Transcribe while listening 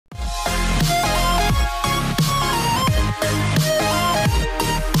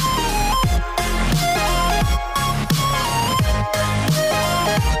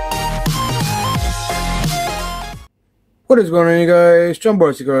What is going on, you guys?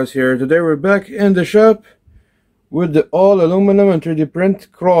 Jumbo Cigars here. Today we're back in the shop with the all aluminum and 3D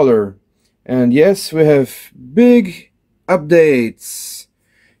print crawler. And yes, we have big updates.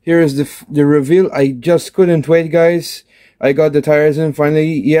 Here is the reveal. I just couldn't wait, guys. I got the tires in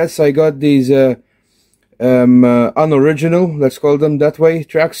finally. Yes, I got these unoriginal, let's call them that way,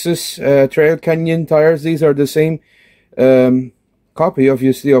 Traxxas Trail Canyon tires. These are the same copy,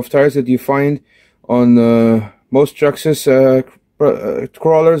 obviously, of tires that you find on most Traxxas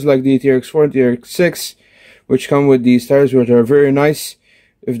crawlers like the TRX4 and TRX6, which come with these tires, which are very nice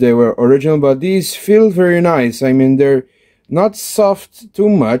if they were original, but these feel very nice. I mean, they're not soft too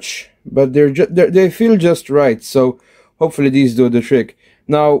much, but they feel just right, so hopefully these do the trick.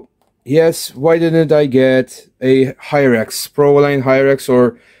 Now, yes, why didn't I get a Hyrax, Proline Hyrax,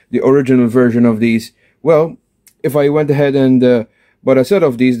 or the original version of these? Well, if I went ahead and bought a set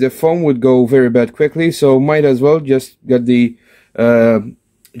of these, the foam would go very bad quickly, so might as well just get the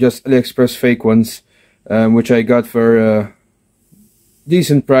just AliExpress fake ones, which I got for a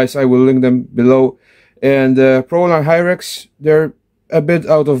decent price. I will link them below. And Proline Hyrax, they're a bit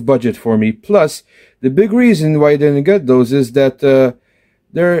out of budget for me. Plus, the big reason why I didn't get those is that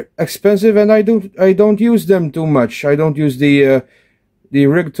they're expensive, and I don't use them too much. I don't use the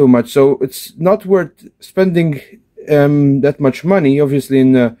rig too much, so it's not worth spending that much money, obviously,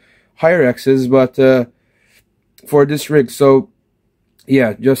 in Hyraxes, but for this rig. So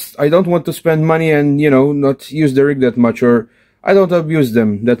yeah, just I don't want to spend money and, you know, not use the rig that much, or I don't abuse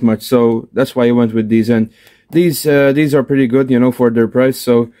them that much, so that's why I went with these. And these are pretty good, you know, for their price,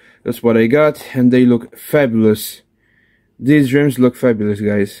 so that's what I got, and they look fabulous. These rims look fabulous,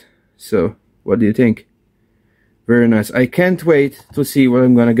 guys. So what do you think? Very nice. I can't wait to see what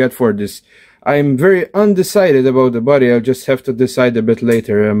I'm gonna get for this. I'm very undecided about the body. I'll just have to decide a bit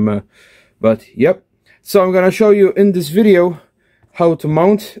later. But yep. So I'm gonna show you in this video how to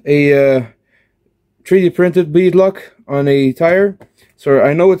mount a 3D printed bead lock on a tire. So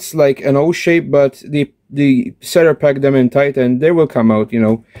I know it's like an O shape, but the setter packed them in tight, and they will come out. You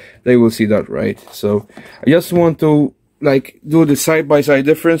know, they will see that, right? So I just want to like do the side-by-side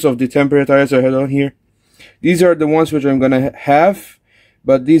difference of the temporary tires I had on here. These are the ones which I'm gonna have,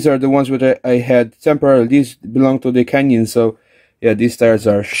 but these are the ones which I had temporarily. These belong to the Canyon, so yeah, these tires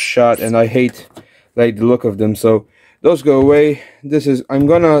are shot, and I hate like the look of them, so those go away. This is, I'm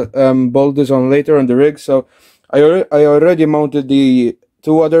gonna bolt this on later on the rig. So I already mounted the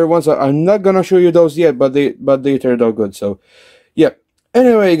two other ones. I'm not gonna show you those yet, but they turned out good. So yeah.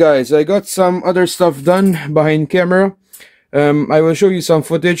 Anyway, guys, I got some other stuff done behind camera. I will show you some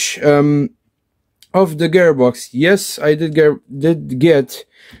footage of the gearbox. Yes, I did get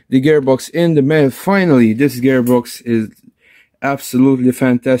the gearbox in the mail. Finally, this gearbox is absolutely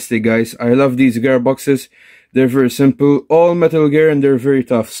fantastic, guys. I love these gearboxes. They're very simple, all metal gear, and they're very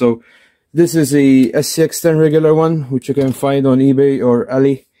tough. So this is a SCX10 regular one, which you can find on eBay or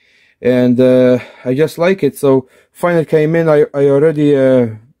Ali, and I just like it. So finally came in. I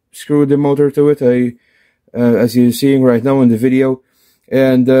already screwed the motor to it. As you're seeing right now in the video,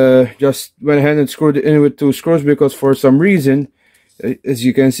 and just went ahead and screwed it in with 2 screws, because for some reason, as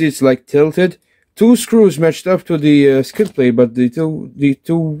you can see, it's like tilted. 2 screws matched up to the skid plate, but the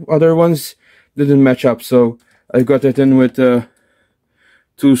two other ones didn't match up. So I got it in with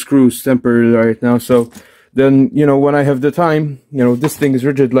 2 screws temporarily right now. So then, you know, when I have the time, you know, this thing is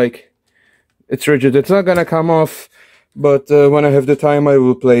rigid, like it's rigid. It's not gonna come off. But when I have the time, I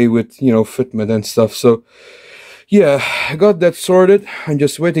will play with, you know, fitment and stuff. So yeah, I got that sorted. I'm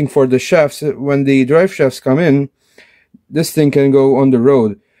just waiting for the shafts. When the drive shafts come in, this thing can go on the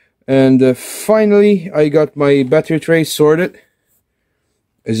road. And finally, I got my battery tray sorted.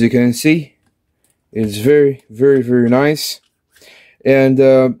 As you can see, it's very, very, very nice. And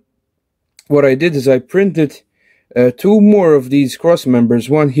what I did is I printed 2 more of these cross members.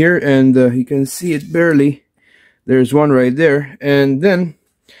 One here, and you can see it barely. There's one right there, and then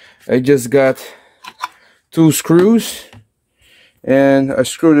I just got 2 screws, and I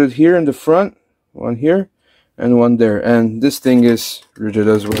screwed it here in the front, one here and one there, and this thing is rigid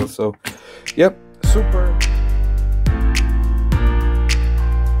as well. So yep, super.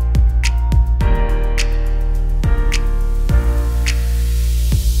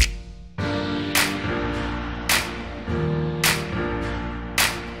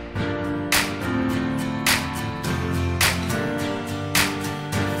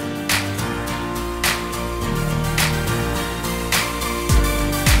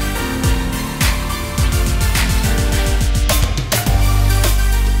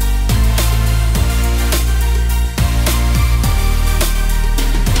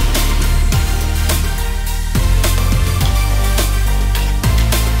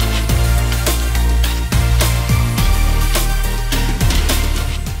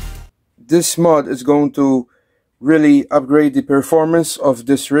 this mod is going to really upgrade the performance of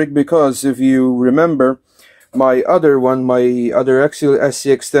this rig, because if you remember, my other axial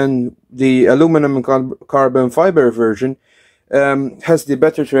SCX10, the aluminum and carbon fiber version, has the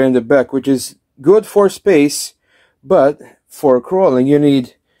better tray in the back, which is good for space, but for crawling you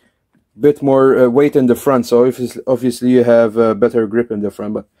need a bit more weight in the front, so obviously you have a better grip in the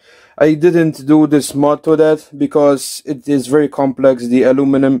front. But I didn't do this mod to that because it is very complex. The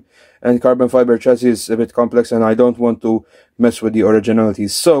aluminum and carbon fiber chassis is a bit complex, and I don't want to mess with the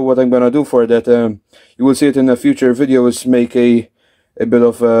originalities. So what I'm gonna do for that, you will see it in a future video, is make a bit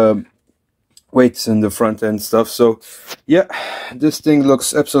of weights in the front and stuff. So yeah, this thing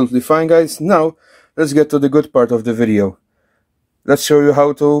looks absolutely fine, guys. Now let's get to the good part of the video. Let's show you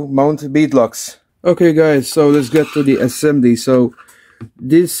how to mount bead locks. Okay guys, so let's get to the assembly. So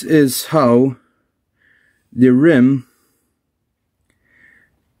this is how the rim,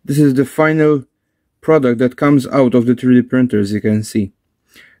 this is the final product that comes out of the 3D printer, as you can see.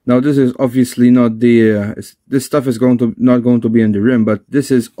 Now this is obviously not the this stuff is not going to be in the rim, but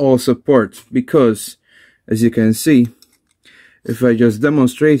this is all support, because as you can see, if I just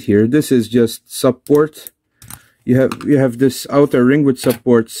demonstrate here, this is just support. You have this outer ring which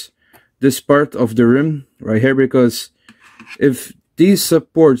supports this part of the rim right here, because if these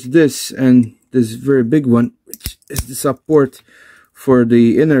supports this, and this very big one which is the support for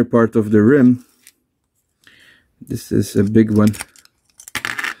the inner part of the rim, this is a big one.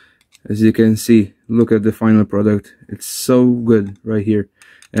 As you can see, look at the final product. It's so good right here,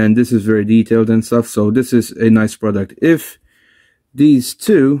 and this is very detailed and stuff, so this is a nice product. If these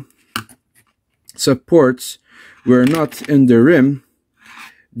two supports were not in the rim,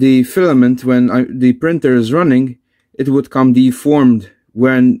 the filament, when the printer is running, it would come deformed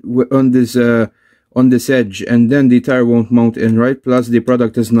when on this edge, and then the tire won't mount in right, plus the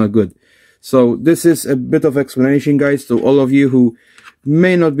product is not good. So this is a bit of explanation, guys, to all of you who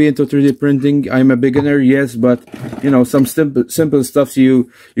may not be into 3D printing. I'm a beginner, yes, but you know, some simple stuff you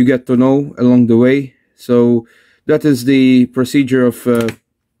get to know along the way. So that is the procedure of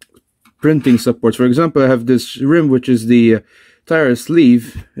printing supports. For example, I have this rim which is the tire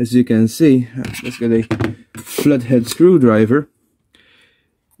sleeve, as you can see. Let's get a flathead screwdriver.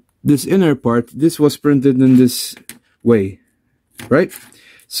 This inner part, this was printed in this way, right?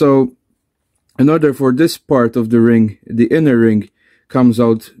 So in order for this part of the ring, the inner ring, comes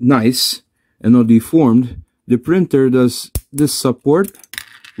out nice and not deformed, the printer does this support,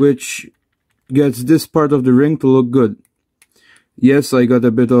 which gets this part of the ring to look good. Yes, I got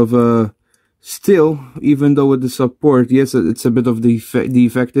a bit of still, even though with the support, yes, it's a bit of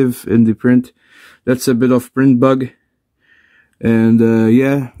defective in the print. That's a bit of print bug, and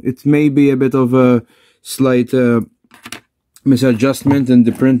yeah, it may be a bit of a slight misadjustment in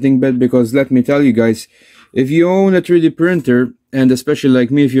the printing bed, because let me tell you guys, if you own a 3D printer, and especially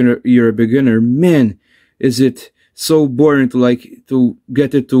like me, if you're a beginner, man, is it so boring to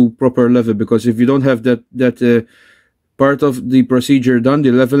get it to proper level, because if you don't have that part of the procedure done,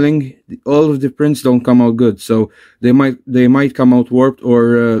 the leveling, all of the prints don't come out good. So they might come out warped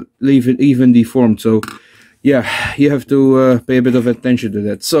or leave it even deformed. So yeah, you have to pay a bit of attention to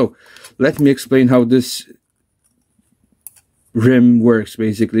that. So let me explain how this rim works.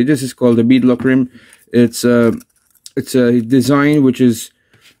 Basically, this is called the bead lock rim. It's a design which is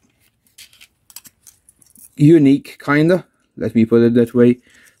unique, kinda, let me put it that way.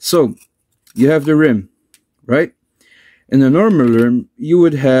 So you have the rim, right? In a normal rim, you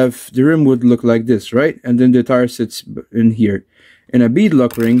would have the rim would look like this, right? And then the tire sits in here. In a bead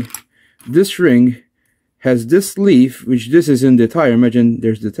lock ring, this ring has this sleeve, which this is in the tire. Imagine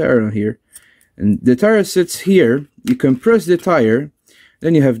there's the tire on here, and the tire sits here. You compress the tire,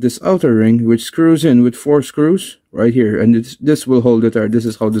 then you have this outer ring which screws in with 4 screws right here, and this will hold the tire. This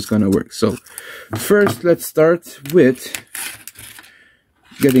is how this is gonna work. So first, let's start with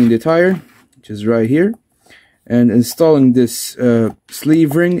getting the tire, which is right here, and installing this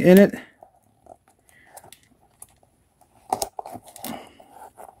sleeve ring in it.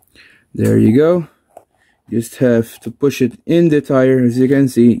 There you go. Just have to push it in the tire, as you can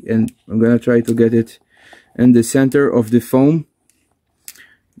see, and I'm gonna try to get it in the center of the foam,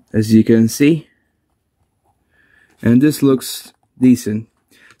 as you can see, and this looks decent.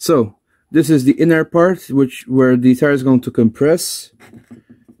 So this is the inner part, where the tire is going to compress.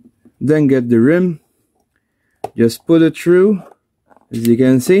 Then get the rim, just put it through, as you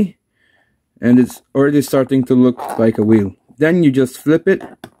can see, and it's already starting to look like a wheel. Then you just flip it,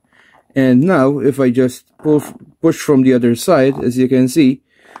 and now if I just push from the other side, as you can see,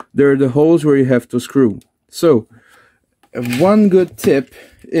 there are the holes where you have to screw. So one good tip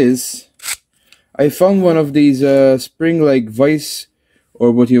is I found one of these spring like vice,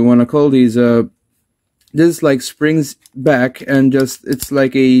 or what you want to call these, this like springs back, and just it's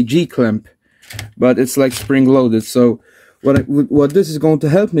like a G clamp, but it's like spring loaded. So what this is going to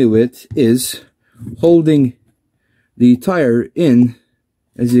help me with is holding the tire in,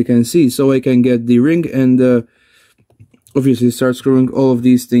 as you can see, so I can get the ring and obviously start screwing all of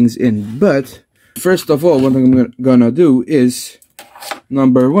these things in. But first of all, what I'm gonna do is,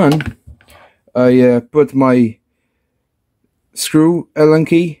 number one, I put my screw Allen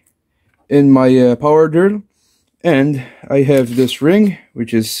key in my power drill, and I have this ring,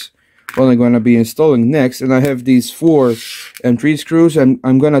 which is what I'm going to be installing next, and I have these 4 and 3 screws, and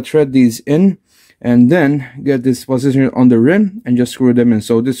I'm going to thread these in and then get this position on the rim and just screw them in.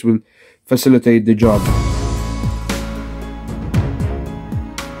 So this will facilitate the job.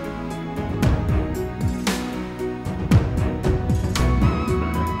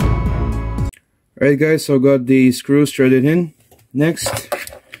 Alright guys, so got the screws threaded in. Next,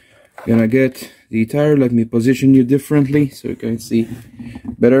 gonna get the tire. Let me position you differently so you can see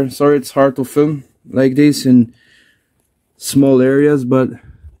better. Sorry it's hard to film like this in small areas, but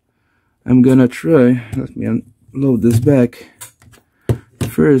I'm gonna try. Let me unload this back.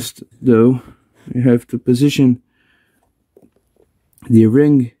 First though, you have to position the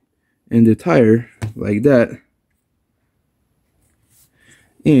ring in the tire like that,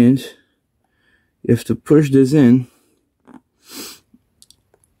 and you have to push this in,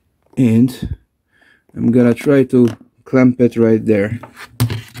 and I'm gonna try to clamp it right there.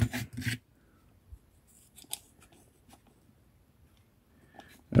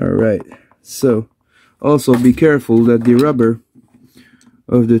 Alright, so also be careful that the rubber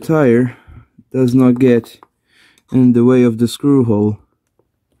of the tire does not get in the way of the screw hole.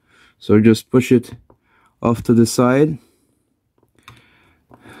 So just push it off to the side.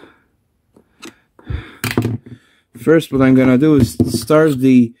 First, what I'm gonna do is start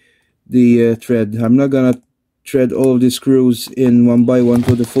the thread. I'm not gonna thread all the screws in one by one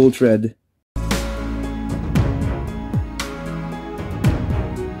to the full thread.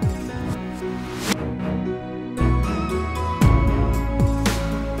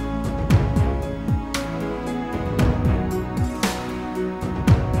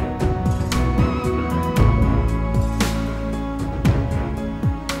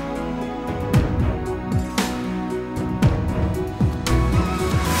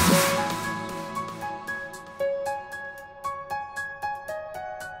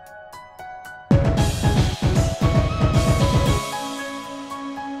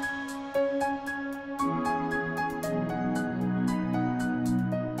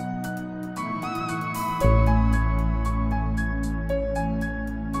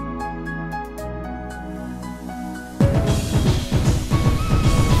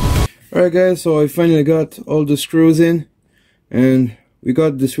 Alright guys, so I finally got all the screws in, and we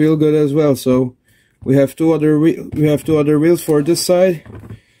got this wheel good as well. So we have two other wheels for this side.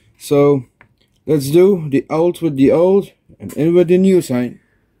 So let's do the out with the old and in with the new side.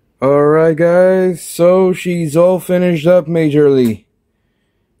 Alright guys, so she's all finished up majorly.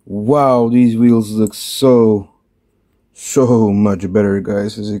 Wow, these wheels look so much better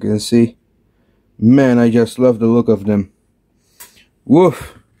guys, as you can see. Man, I just love the look of them.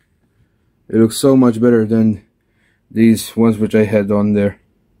 Woof. It looks so much better than these ones which I had on there.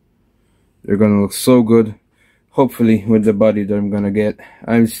 They're gonna look so good, hopefully, with the body that I'm gonna get.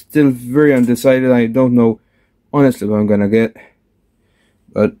 I'm still very undecided. I don't know honestly what I'm gonna get,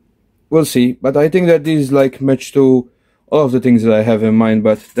 but we'll see. But I think that these like match to all of the things that I have in mind,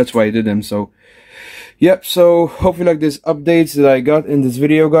 but that's why I did them. So yep, so hopefully like these updates that I got in this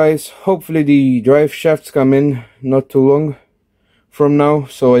video guys. Hopefully the drive shafts come in not too long from now,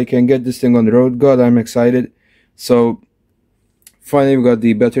 so I can get this thing on the road. God, I'm excited. So finally we got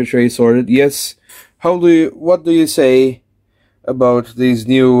the battery tray sorted. Yes, what do you say about these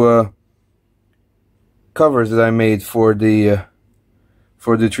new covers that I made for the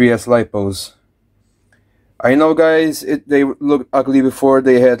 3S lipos? I know guys, they looked ugly before.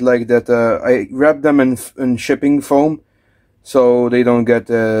 They had like that, I wrapped them in shipping foam so they don't get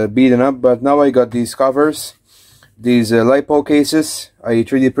beaten up, but now I got these covers. These lipo cases, I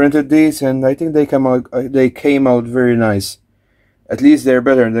 3D printed these, and I think they came out very nice. At least they're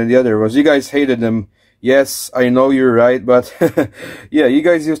better than the other ones. You guys hated them. Yes, I know you're right, but yeah, you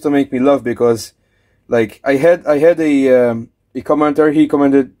guys used to make me laugh because, like, I had a commenter. He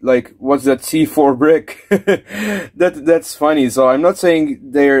commented like, "What's that C4 brick?" That's funny. So I'm not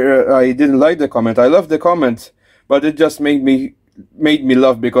saying I didn't like the comment. I love the comment, but it just made me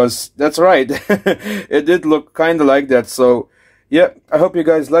laugh because that's right. It did look kind of like that. So yeah, I hope you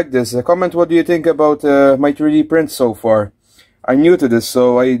guys like this. Comment what do you think about my 3D print so far. I'm new to this,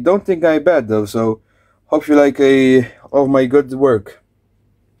 so I don't think I'm bad though, so hope you like all of my good work.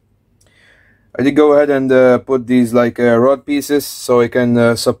 I did go ahead and put these like rod pieces so I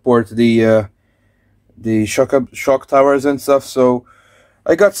can support the shock towers and stuff. So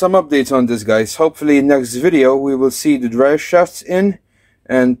I got some updates on this, guys. Hopefully next video we will see the drive shafts in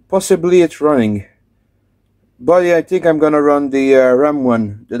and possibly it's running. But yeah, I think I'm gonna run the RAM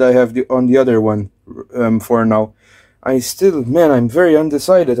one that I have on the other one for now. I'm very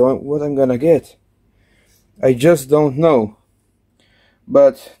undecided on what I'm gonna get. I just don't know.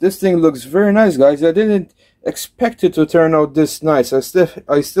 But this thing looks very nice, guys. I didn't expect it to turn out this nice. I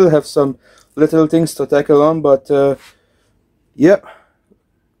still have some little things to tackle on, but yeah,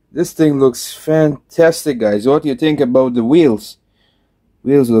 this thing looks fantastic, guys. What do you think about the wheels?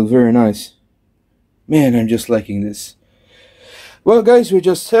 Wheels look very nice. Man, I'm just liking this. Well, guys, we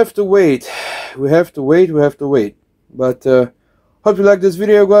just have to wait. We have to wait. But hope you like this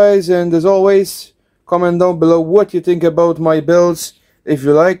video, guys, and as always, comment down below what you think about my builds. If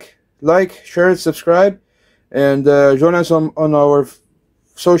you like, share, subscribe, and join us on our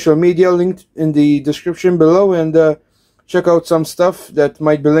social media linked in the description below, and check out some stuff that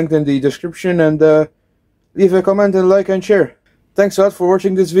might be linked in the description, and leave a comment and like and share. Thanks a lot for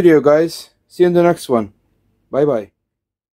watching this video, guys. See you in the next one. Bye bye.